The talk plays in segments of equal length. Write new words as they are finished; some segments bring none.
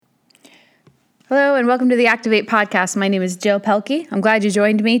Hello and welcome to the Activate Podcast. My name is Jill Pelkey. I'm glad you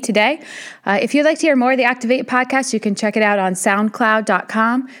joined me today. If you'd like to hear more of the Activate Podcast, you can check it out on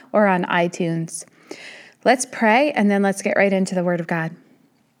soundcloud.com or on iTunes. Let's pray and then let's get right into the Word of God.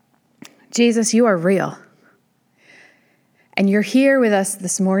 Jesus, you are real. And you're here with us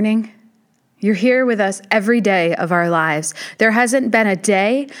this morning. You're here with us every day of our lives. There hasn't been a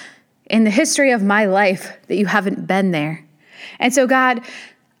day in the history of my life that you haven't been there. And so God,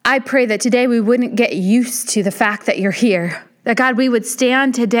 I pray that today we wouldn't get used to the fact that you're here. That God, we would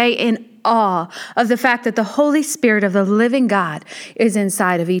stand today in awe of the fact that the Holy Spirit of the living God is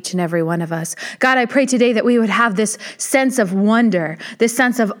inside of each and every one of us. God, I pray today that we would have this sense of wonder, this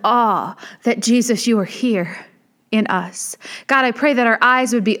sense of awe that Jesus, you are here in us. God, I pray that our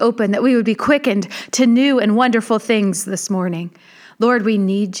eyes would be open, that we would be quickened to new and wonderful things this morning. Lord, we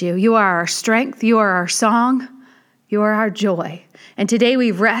need you. You are our strength. You are our song. You are our joy. And today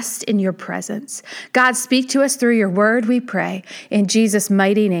we rest in your presence. God, speak to us through your word, we pray. In Jesus'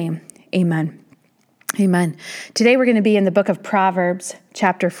 mighty name, amen. Amen. Today we're going to be in the book of Proverbs,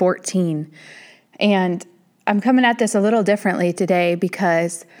 chapter 14. And I'm coming at this a little differently today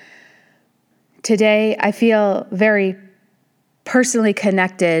because today I feel very personally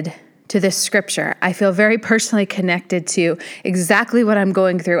connected to this scripture. I feel very personally connected to exactly what I'm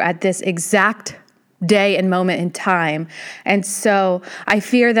going through at this exact day and moment in time. And so I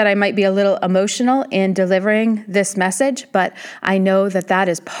fear that I might be a little emotional in delivering this message, but I know that that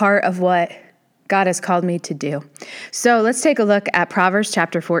is part of what God has called me to do. So let's take a look at Proverbs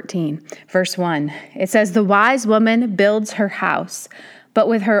chapter 14, verse 1. It says, "The wise woman builds her house, but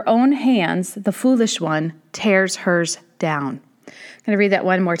with her own hands, the foolish one tears hers down." I'm going to read that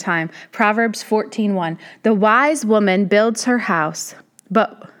one more time. Proverbs 14:1. "The wise woman builds her house,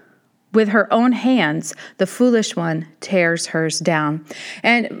 but with her own hands, the foolish one tears hers down."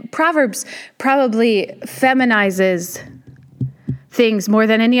 And Proverbs probably feminizes things more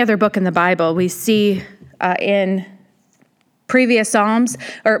than any other book in the Bible. We see in previous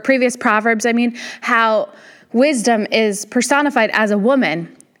Proverbs, how wisdom is personified as a woman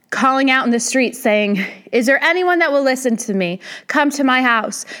calling out in the streets saying, "Is there anyone that will listen to me? Come to my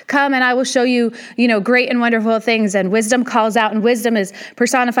house. Come and I will show you, great and wonderful things." And wisdom calls out, and wisdom is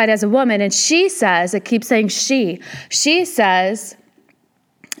personified as a woman. And she says, it keeps saying she says,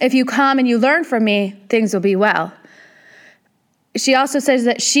 "If you come and you learn from me, things will be well." She also says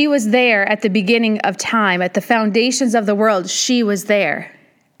that she was there at the beginning of time, at the foundations of the world. She was there.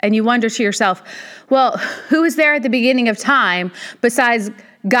 And you wonder to yourself, well, who was there at the beginning of time besides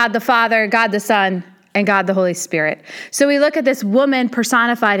God the Father, God the Son, and God the Holy Spirit? So we look at this woman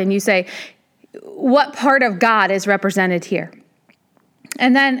personified and you say, what part of God is represented here?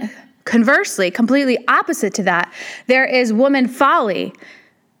 And then conversely, completely opposite to that, there is woman folly.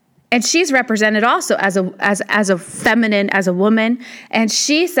 And she's represented also as a feminine, as a woman. And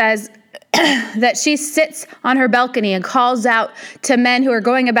she says that she sits on her balcony and calls out to men who are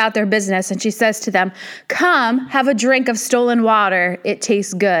going about their business. And she says to them, "Come, have a drink of stolen water. It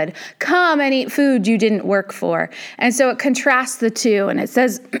tastes good. Come and eat food you didn't work for." And so it contrasts the two. And it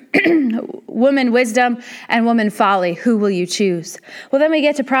says, woman wisdom and woman folly. Who will you choose? Well, then we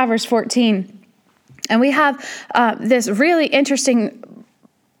get to Proverbs 14. And we have this really interesting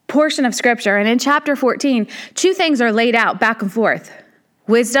portion of scripture. And in chapter 14, two things are laid out back and forth.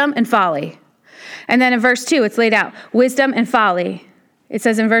 Wisdom and folly. And then in verse 2, it's laid out. Wisdom and folly. It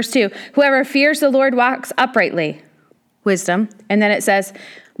says in verse 2, "Whoever fears the Lord walks uprightly." Wisdom. And then it says,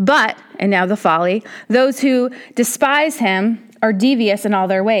 "But," and now the folly, "those who despise him are devious in all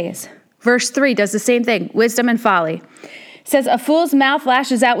their ways." Verse 3 does the same thing. Wisdom and folly. It says, "A fool's mouth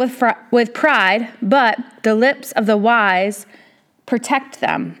lashes out with pride, but the lips of the wise protect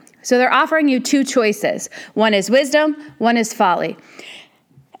them." So they're offering you two choices. One is wisdom, one is folly.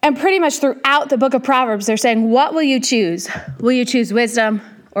 And pretty much throughout the book of Proverbs, they're saying, what will you choose? Will you choose wisdom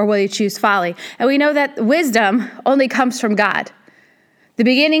or will you choose folly? And we know that wisdom only comes from God. The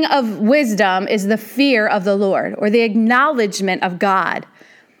beginning of wisdom is the fear of the Lord, or the acknowledgement of God.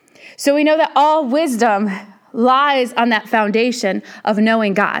 So we know that all wisdom lies on that foundation of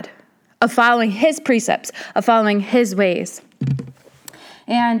knowing God, of following his precepts, of following his ways.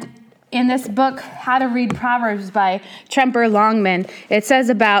 And in this book, How to Read Proverbs by Tremper Longman, it says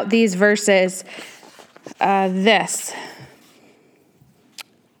about these verses this.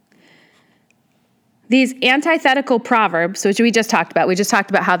 These antithetical proverbs, which we just talked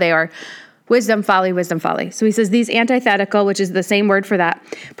about how they are wisdom, folly, wisdom, folly. So he says these antithetical, which is the same word for that,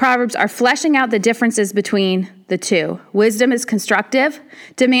 proverbs are fleshing out the differences between the two. Wisdom is constructive,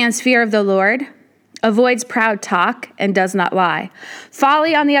 demands fear of the Lord, avoids proud talk, and does not lie.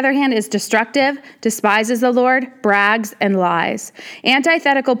 Folly, on the other hand, is destructive, despises the Lord, brags, and lies.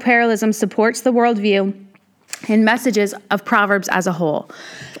 Antithetical parallelism supports the worldview and messages of Proverbs as a whole.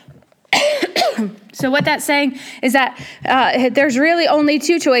 So what that's saying is that there's really only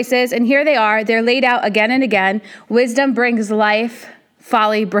two choices, and here they are. They're laid out again and again. Wisdom brings life.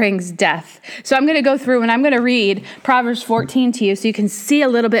 Folly brings death. So I'm going to go through and I'm going to read Proverbs 14 to you so you can see a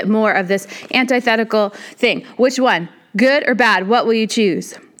little bit more of this antithetical thing. Which one? Good or bad? What will you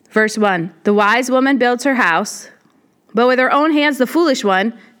choose? Verse 1, the wise woman builds her house, but with her own hands the foolish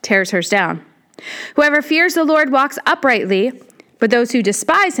one tears hers down. Whoever fears the Lord walks uprightly, but those who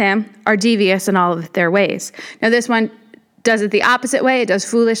despise him are devious in all of their ways. Now this one does it the opposite way. It does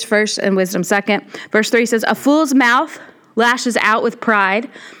foolish first and wisdom second. Verse 3 says, a fool's mouth lashes out with pride,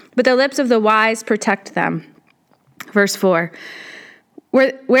 but the lips of the wise protect them. Verse 4,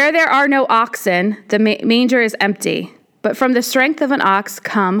 where there are no oxen, the manger is empty, but from the strength of an ox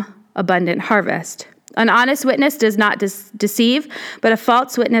come abundant harvest. An honest witness does not deceive, but a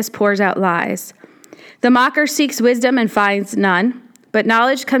false witness pours out lies. The mocker seeks wisdom and finds none, but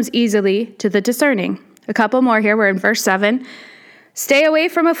knowledge comes easily to the discerning. A couple more here. We're in verse 7. Stay away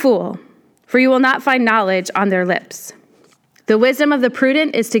from a fool, for you will not find knowledge on their lips. The wisdom of the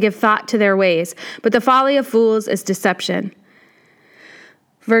prudent is to give thought to their ways, but the folly of fools is deception.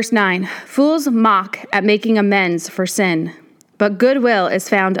 Verse 9. Fools mock at making amends for sin, but goodwill is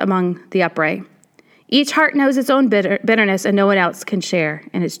found among the upright. Each heart knows its own bitterness, and no one else can share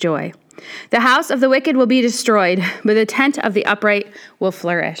in its joy. The house of the wicked will be destroyed, but the tent of the upright will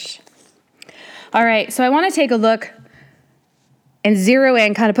flourish. All right, so I want to take a look and zero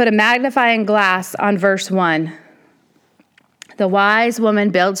in, kind of put a magnifying glass on verse 1. The wise woman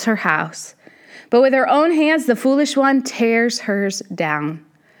builds her house, but with her own hands the foolish one tears hers down.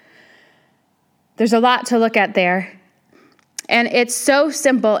 There's a lot to look at there, and it's so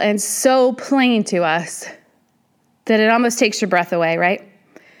simple and so plain to us that it almost takes your breath away, right?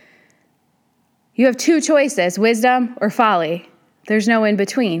 You have two choices, wisdom or folly. There's no in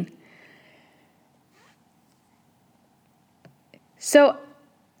between. So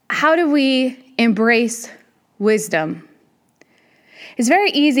how do we embrace wisdom? It's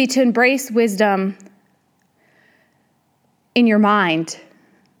very easy to embrace wisdom in your mind,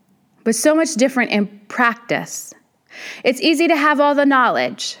 but so much different in practice. It's easy to have all the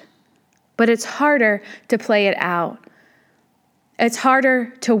knowledge, but it's harder to play it out. It's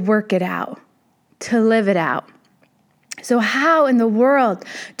harder to work it out, to live it out. So how in the world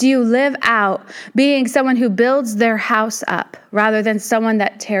do you live out being someone who builds their house up rather than someone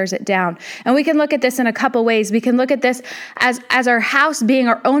that tears it down? And we can look at this in a couple ways. We can look at this as our house being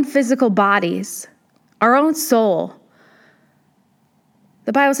our own physical bodies, our own soul.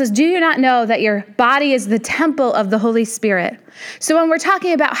 The Bible says, do you not know that your body is the temple of the Holy Spirit? So when we're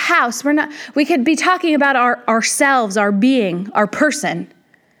talking about house, we could be talking about ourselves, our being, our person.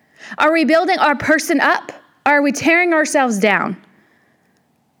 Are we building our person up? Or are we tearing ourselves down?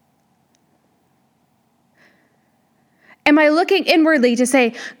 Am I looking inwardly to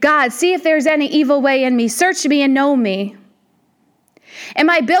say, God, see if there's any evil way in me. Search me and know me. Am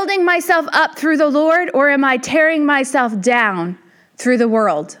I building myself up through the Lord, or am I tearing myself down through the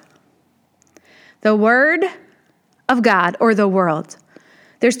world? The Word of God or the world?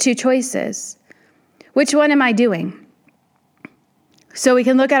 There's two choices. Which one am I doing? So we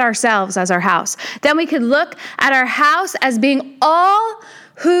can look at ourselves as our house. Then we could look at our house as being all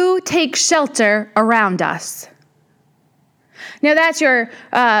who take shelter around us. Now that's your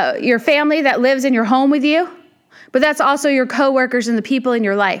family that lives in your home with you, but that's also your coworkers and the people in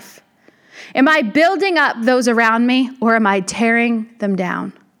your life. Am I building up those around me, or am I tearing them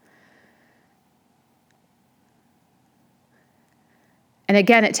down? And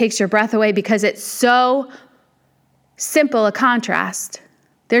again, it takes your breath away because it's so simple a contrast.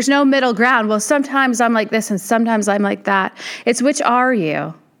 There's no middle ground. Well, sometimes I'm like this and sometimes I'm like that. It's which are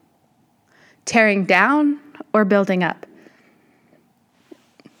you? Tearing down or building up?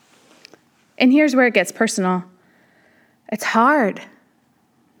 And here's where it gets personal. It's hard.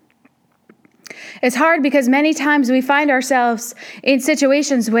 It's hard because many times we find ourselves in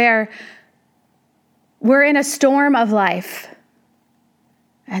situations where we're in a storm of life.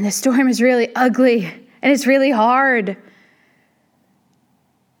 And the storm is really ugly. And it's really hard.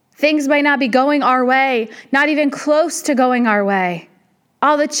 Things might not be going our way, not even close to going our way.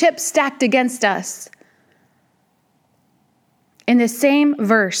 All the chips stacked against us. In the same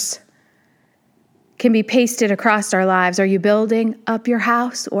verse can be pasted across our lives. Are you building up your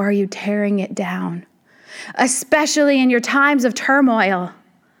house, or are you tearing it down? Especially in your times of turmoil.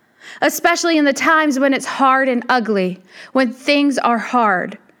 especially in the times when it's hard and ugly, when things are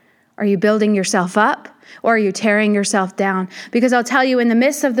hard? Are you building yourself up or are you tearing yourself down? Because I'll tell you, in the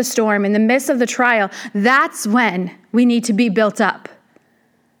midst of the storm, in the midst of the trial, that's when we need to be built up.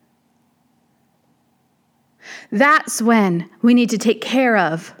 That's when we need to take care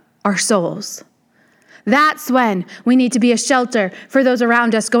of our souls. That's when we need to be a shelter for those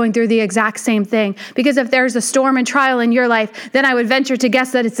around us going through the exact same thing. Because if there's a storm and trial in your life, then I would venture to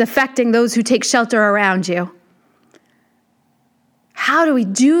guess that it's affecting those who take shelter around you. How do we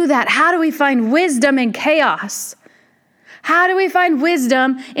do that? How do we find wisdom in chaos? How do we find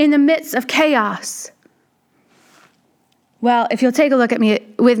wisdom in the midst of chaos? Well, if you'll take a look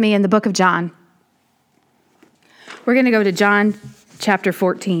with me in the book of John, we're going to go to John chapter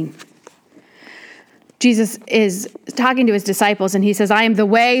 14. Jesus is talking to his disciples and he says, I am the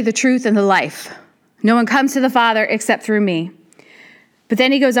way, the truth, and the life. No one comes to the Father except through me. But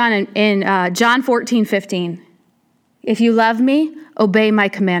then he goes on in John 14:15. If you love me, obey my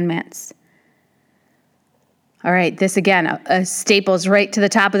commandments. All right, this again, staples right to the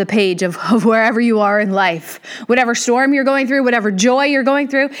top of the page of wherever you are in life. Whatever storm you're going through, whatever joy you're going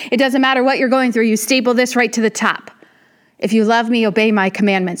through, it doesn't matter what you're going through, you staple this right to the top. If you love me, obey my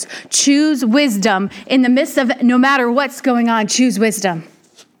commandments. Choose wisdom in the midst of no matter what's going on, choose wisdom.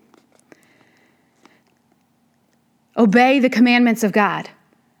 Obey the commandments of God,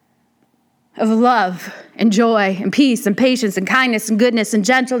 of love and joy and peace and patience and kindness and goodness and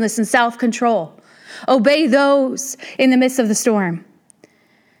gentleness and self-control. Obey those in the midst of the storm.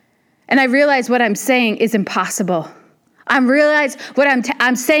 And I realize what I'm saying is impossible. I realize what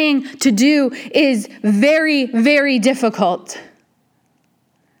I'm saying to do is very, very difficult.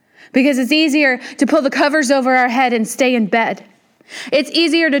 Because it's easier to pull the covers over our head and stay in bed. It's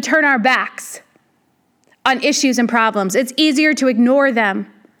easier to turn our backs on issues and problems. It's easier to ignore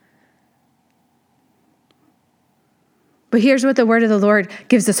them. But here's what the word of the Lord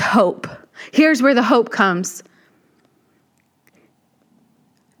gives us hope. Here's where the hope comes.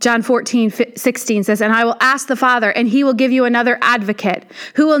 John 14:16 says, and I will ask the Father, and he will give you another advocate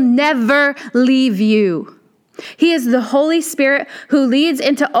who will never leave you. He is the Holy Spirit who leads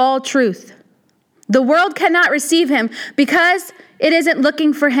into all truth. The world cannot receive him because it isn't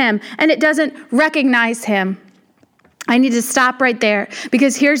looking for him and it doesn't recognize him. I need to stop right there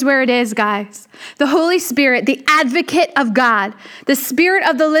because here's where it is, guys. The Holy Spirit, the advocate of God, the Spirit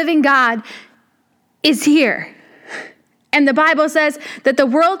of the living God is here. And the Bible says that the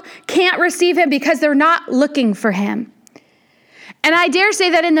world can't receive him because they're not looking for him. And I dare say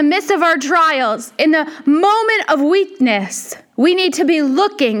that in the midst of our trials, in the moment of weakness, we need to be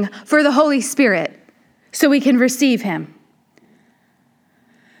looking for the Holy Spirit so we can receive him.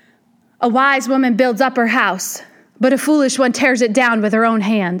 A wise woman builds up her house, but a foolish one tears it down with her own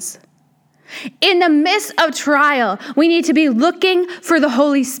hands. In the midst of trial, we need to be looking for the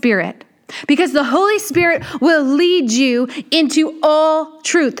Holy Spirit. Because the Holy Spirit will lead you into all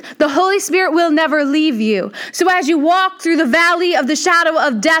truth. The Holy Spirit will never leave you. So as you walk through the valley of the shadow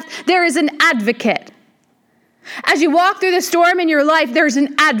of death, there is an advocate. As you walk through the storm in your life, there's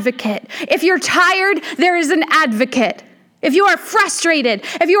an advocate. If you're tired, there is an advocate. If you are frustrated,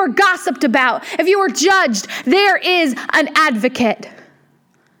 if you are gossiped about, if you are judged, there is an advocate.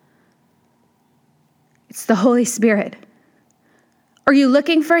 It's the Holy Spirit. Are you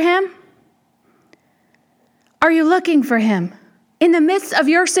looking for him? Are you looking for him? In the midst of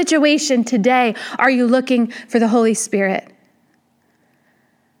your situation today, are you looking for the Holy Spirit?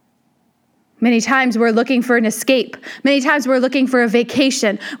 Many times we're looking for an escape. Many times we're looking for a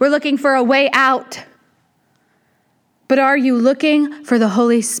vacation. We're looking for a way out. But are you looking for the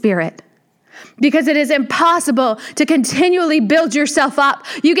Holy Spirit? Because it is impossible to continually build yourself up.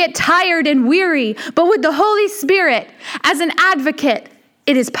 You get tired and weary. But with the Holy Spirit as an advocate,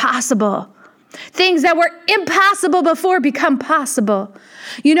 it is possible. Things that were impossible before become possible.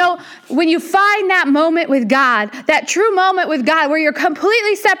 You know, when you find that moment with God, that true moment with God where you're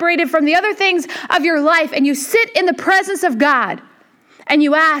completely separated from the other things of your life and you sit in the presence of God and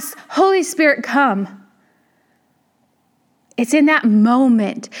you ask, Holy Spirit, come. It's in that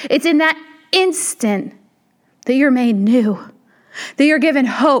moment, it's in that instant that you're made new, that you're given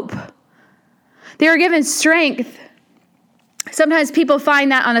hope, that you're given strength. Sometimes people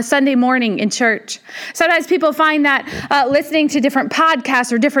find that on a Sunday morning in church. Sometimes people find that listening to different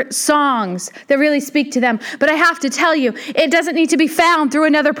podcasts or different songs that really speak to them. But I have to tell you, it doesn't need to be found through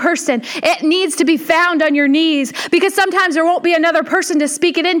another person. It needs to be found on your knees, because sometimes there won't be another person to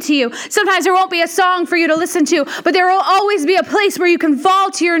speak it into you. Sometimes there won't be a song for you to listen to, but there will always be a place where you can fall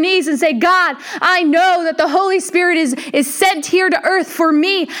to your knees and say, God, I know that the Holy Spirit is sent here to earth for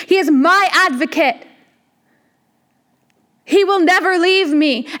me. He is my advocate. He will never leave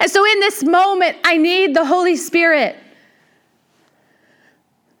me. And so in this moment, I need the Holy Spirit.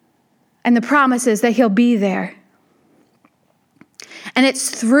 And the promise is that he'll be there. And it's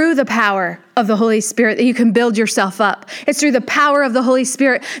through the power of the Holy Spirit that you can build yourself up. It's through the power of the Holy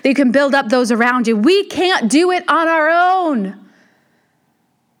Spirit that you can build up those around you. We can't do it on our own.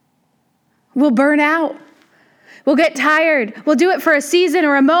 We'll burn out. We'll get tired. We'll do it for a season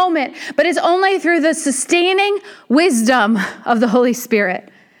or a moment, but it's only through the sustaining wisdom of the Holy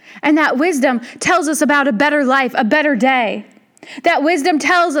Spirit. And that wisdom tells us about a better life, a better day. That wisdom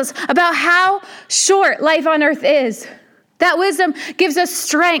tells us about how short life on earth is. That wisdom gives us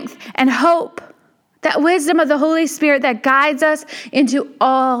strength and hope. That wisdom of the Holy Spirit that guides us into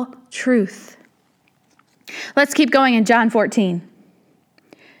all truth. Let's keep going in John 14.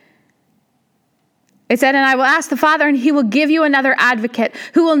 It said, and I will ask the Father, and he will give you another advocate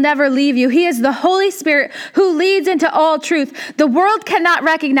who will never leave you. He is the Holy Spirit who leads into all truth. The world cannot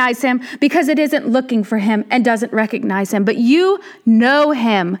recognize him because it isn't looking for him and doesn't recognize him. But you know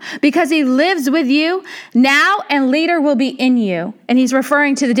him because he lives with you now and later will be in you. And he's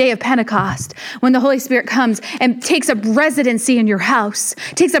referring to the day of Pentecost, when the Holy Spirit comes and takes up residency in your house,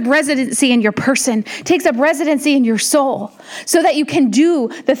 takes up residency in your person, takes up residency in your soul, so that you can do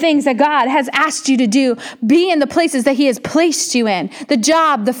the things that God has asked you to do. Be in the places that he has placed you in, the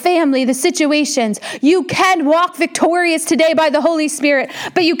job, the family, the situations. You can walk victorious today by the Holy Spirit,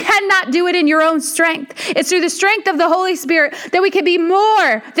 but you cannot do it in your own strength. It's through the strength of the Holy Spirit that we can be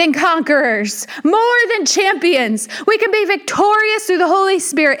more than conquerors, more than champions. We can be victorious through the Holy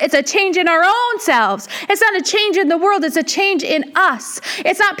Spirit. It's a change in our own selves. It's not a change in the world. It's a change in us.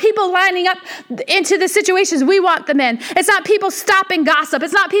 It's not people lining up into the situations we want them in. It's not people stopping gossip.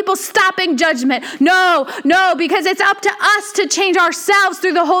 It's not people stopping judgment. No, because it's up to us to change ourselves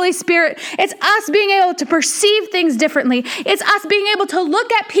through the Holy Spirit. It's us being able to perceive things differently. It's us being able to look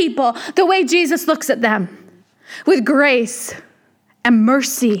at people the way Jesus looks at them, with grace and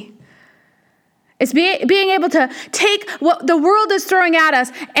mercy. It's being able to take what the world is throwing at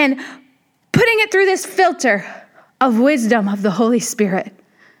us and putting it through this filter of wisdom of the Holy Spirit.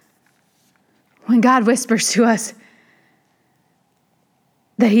 When God whispers to us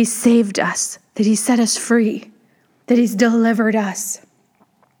that he saved us, that he set us free, that he's delivered us.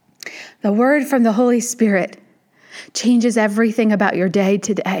 The word from the Holy Spirit changes everything about your day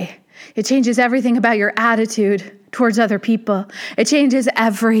today. It changes everything about your attitude towards other people. It changes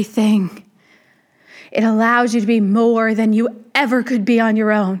everything. It allows you to be more than you ever could be on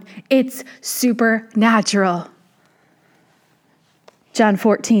your own. It's supernatural. John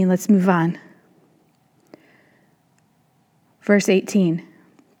 14, let's move on. Verse 18.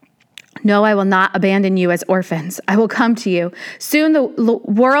 No, I will not abandon you as orphans. I will come to you. Soon the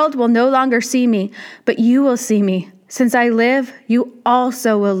world will no longer see me, but you will see me. Since I live, you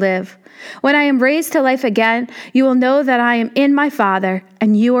also will live. When I am raised to life again, you will know that I am in my Father,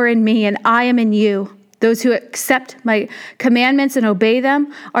 and you are in me, and I am in you. Those who accept my commandments and obey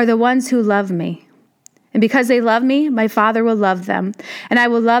them are the ones who love me. And because they love me, my Father will love them, and I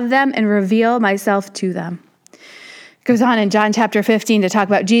will love them and reveal myself to them. It goes on in John chapter 15 to talk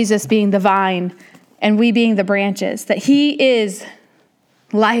about Jesus being the vine and we being the branches, that he is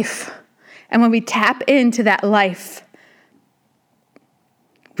life. And when we tap into that life,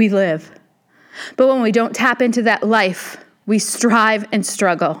 we live. But when we don't tap into that life, we strive and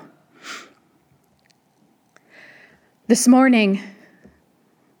struggle. This morning,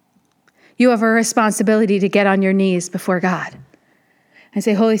 you have a responsibility to get on your knees before God and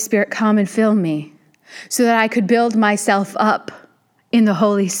say, Holy Spirit, come and fill me, so that I could build myself up in the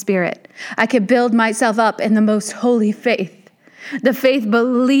Holy Spirit. I could build myself up in the most holy faith. The faith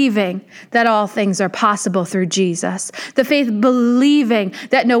believing that all things are possible through Jesus. The faith believing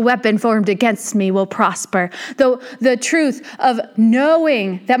that no weapon formed against me will prosper. The truth of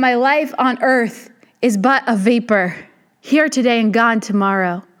knowing that my life on earth is but a vapor, here today and gone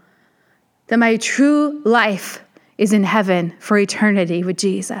tomorrow. That my true life is in heaven for eternity with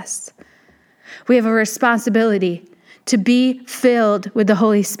Jesus. We have a responsibility to be filled with the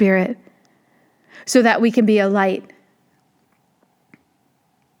Holy Spirit so that we can be a light.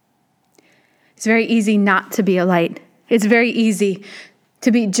 It's very easy not to be a light. It's very easy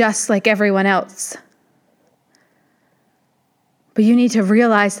to be just like everyone else. But you need to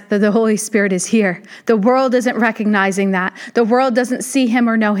realize that the Holy Spirit is here. The world isn't recognizing that. The world doesn't see him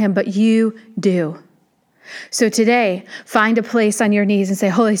or know him, but you do. So today, find a place on your knees and say,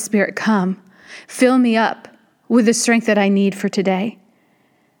 Holy Spirit, come. Fill me up with the strength that I need for today.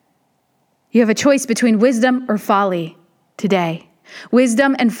 You have a choice between wisdom or folly today.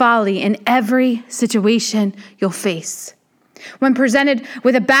 Wisdom and folly in every situation you'll face. When presented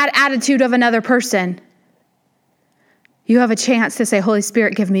with a bad attitude of another person, you have a chance to say, Holy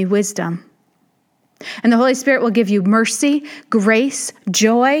Spirit, give me wisdom. And the Holy Spirit will give you mercy, grace,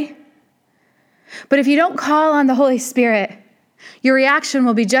 joy. But if you don't call on the Holy Spirit, your reaction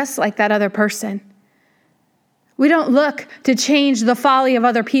will be just like that other person. We don't look to change the folly of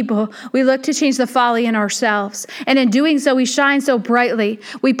other people. We look to change the folly in ourselves. And in doing so, we shine so brightly.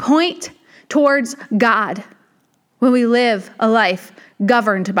 We point towards God when we live a life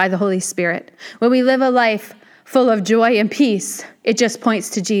governed by the Holy Spirit. When we live a life full of joy and peace, it just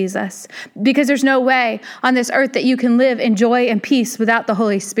points to Jesus. Because there's no way on this earth that you can live in joy and peace without the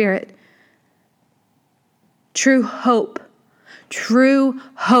Holy Spirit. True hope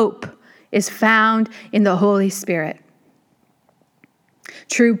is found in the Holy Spirit.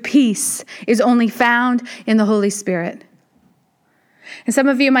 True peace is only found in the Holy Spirit. And some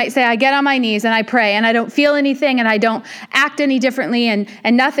of you might say, I get on my knees and I pray and I don't feel anything and I don't act any differently and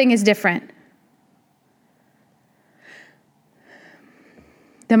nothing is different.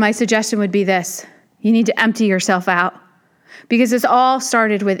 Then my suggestion would be this. You need to empty yourself out. Because this all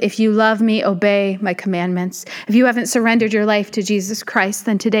started with, if you love me, obey my commandments. If you haven't surrendered your life to Jesus Christ,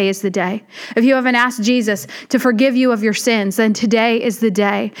 then today is the day. If you haven't asked Jesus to forgive you of your sins, then today is the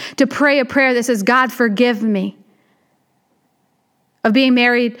day. To pray a prayer that says, God, forgive me of being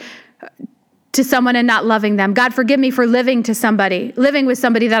married to someone and not loving them. God, forgive me for living with somebody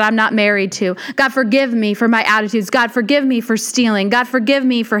that I'm not married to. God, forgive me for my attitudes. God, forgive me for stealing. God, forgive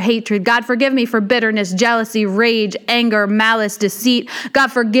me for hatred. God, forgive me for bitterness, jealousy, rage, anger, malice, deceit.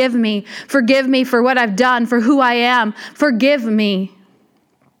 God, forgive me. Forgive me for what I've done, for who I am. Forgive me.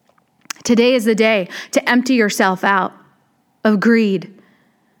 Today is the day to empty yourself out of greed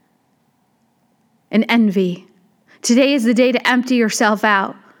and envy. Today is the day to empty yourself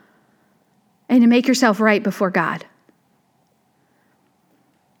out and to make yourself right before God.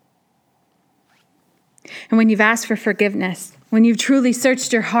 And when you've asked for forgiveness, when you've truly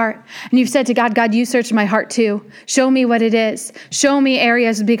searched your heart and you've said to God, God, you search my heart too. Show me what it is. Show me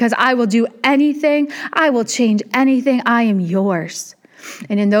areas because I will do anything. I will change anything. I am yours.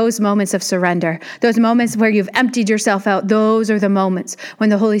 And in those moments of surrender, those moments where you've emptied yourself out, those are the moments when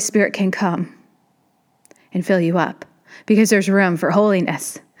the Holy Spirit can come and fill you up because there's room for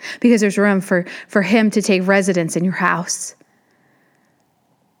holiness. Because there's room for him to take residence in your house.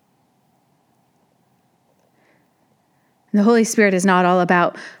 And the Holy Spirit is not all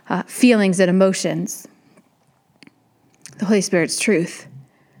about feelings and emotions. The Holy Spirit's truth.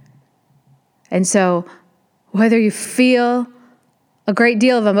 And so whether you feel a great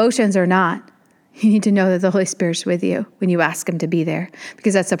deal of emotions or not, you need to know that the Holy Spirit's with you when you ask him to be there,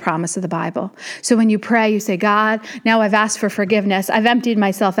 because that's the promise of the Bible. So when you pray, you say, God, now I've asked for forgiveness. I've emptied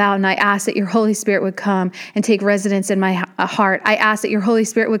myself out, and I ask that your Holy Spirit would come and take residence in my heart. I ask that your Holy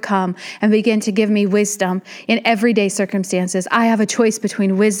Spirit would come and begin to give me wisdom in everyday circumstances. I have a choice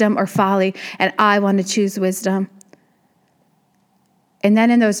between wisdom or folly, and I want to choose wisdom. And then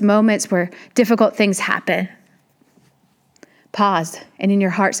in those moments where difficult things happen, pause and in your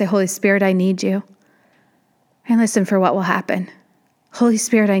heart say, Holy Spirit, I need you. And listen for what will happen. Holy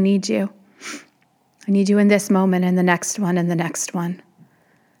Spirit, I need you. I need you in this moment and the next one and the next one.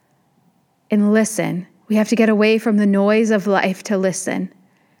 And listen. We have to get away from the noise of life to listen.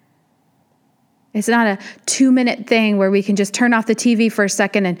 It's not a 2-minute thing where we can just turn off the TV for a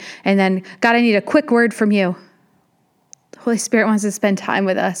second and then, God, I need a quick word from you. The Holy Spirit wants to spend time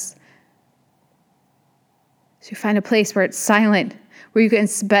with us. So you find a place where it's silent, where you can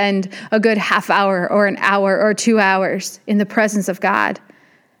spend a good half hour or an hour or 2 hours in the presence of God.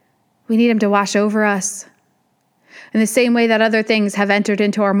 We need him to wash over us. In the same way that other things have entered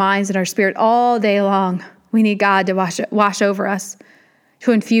into our minds and our spirit all day long, we need God to wash over us,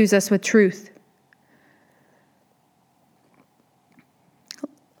 to infuse us with truth.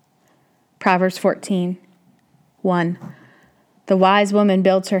 Proverbs 14:1. The wise woman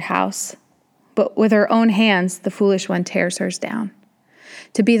builds her house, but with her own hands, the foolish one tears hers down.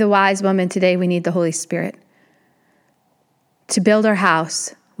 To be the wise woman today, we need the Holy Spirit. To build our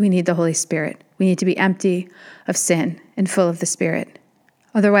house, we need the Holy Spirit. We need to be empty of sin and full of the Spirit.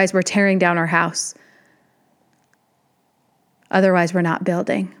 Otherwise, we're tearing down our house. Otherwise, we're not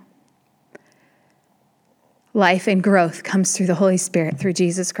building. Life and growth comes through the Holy Spirit, through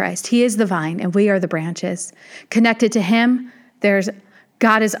Jesus Christ. He is the vine and we are the branches. Connected to him,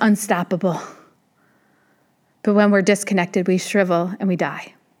 God is unstoppable. But when we're disconnected, we shrivel and we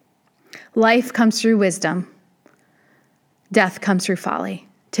die. Life comes through wisdom. Death comes through folly.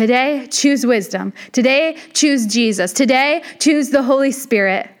 Today, choose wisdom. Today, choose Jesus. Today, choose the Holy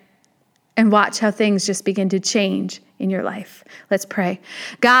Spirit. And watch how things just begin to change in your life. Let's pray.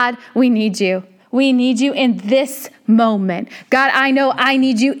 God, we need you. We need you in this moment. God, I know I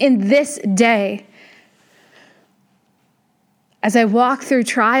need you in this day. As I walk through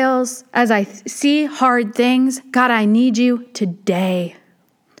trials, as I see hard things, God, I need you today.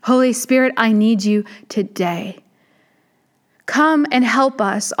 Holy Spirit, I need you today. Come and help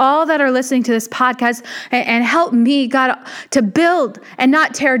us, all that are listening to this podcast, and help me, God, to build and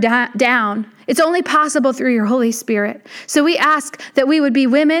not tear down. It's only possible through your Holy Spirit. So we ask that we would be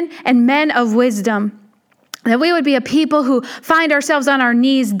women and men of wisdom, that we would be a people who find ourselves on our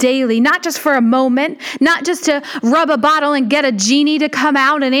knees daily, not just for a moment, not just to rub a bottle and get a genie to come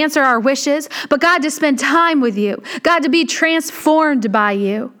out and answer our wishes, but God, to spend time with you, God, to be transformed by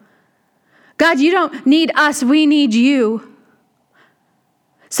you. God, you don't need us, we need you.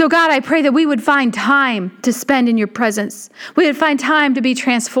 So God, I pray that we would find time to spend in your presence. We would find time to be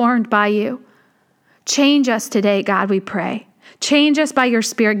transformed by you. Change us today, God, we pray. Change us by your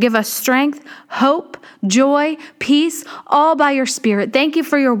Spirit. Give us strength, hope, joy, peace, all by your Spirit. Thank you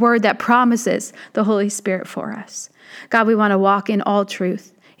for your word that promises the Holy Spirit for us. God, we want to walk in all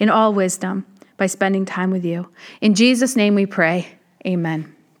truth, in all wisdom, by spending time with you. In Jesus' name we pray,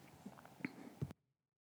 amen.